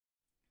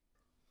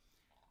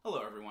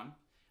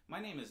My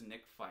name is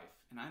Nick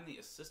Fife, and I'm the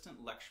Assistant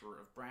Lecturer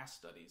of Brass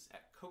Studies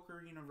at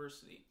Coker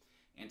University.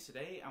 And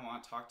today I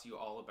want to talk to you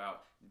all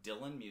about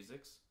Dillon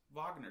Music's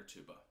Wagner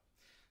Tuba.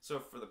 So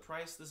for the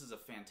price, this is a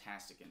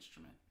fantastic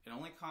instrument. It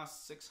only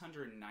costs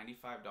 $695,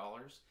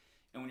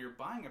 and when you're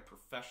buying a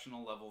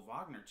professional level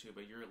Wagner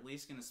tuba, you're at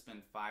least going to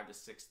spend $5,000 to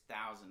 $6,000.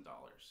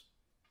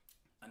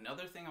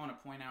 Another thing I want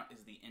to point out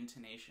is the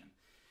intonation.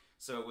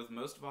 So with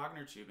most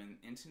Wagner tuba,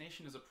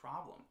 intonation is a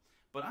problem,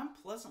 but I'm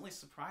pleasantly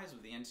surprised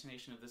with the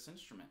intonation of this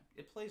instrument.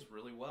 It plays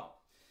really well.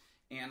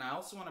 And I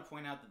also want to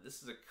point out that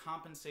this is a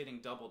compensating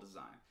double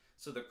design.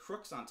 So the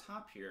crooks on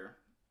top here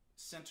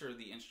center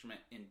the instrument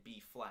in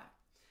B flat.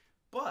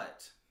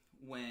 But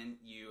when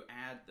you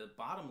add the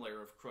bottom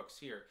layer of crooks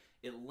here,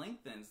 it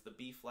lengthens the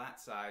B flat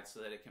side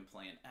so that it can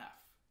play an F.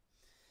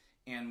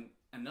 And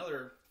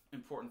another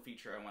important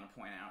feature I want to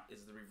point out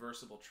is the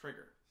reversible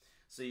trigger.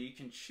 So you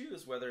can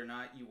choose whether or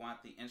not you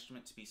want the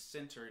instrument to be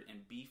centered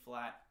in B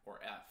flat or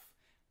F.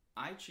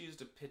 I choose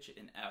to pitch it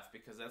in F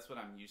because that's what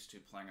I'm used to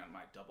playing on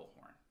my double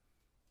horn.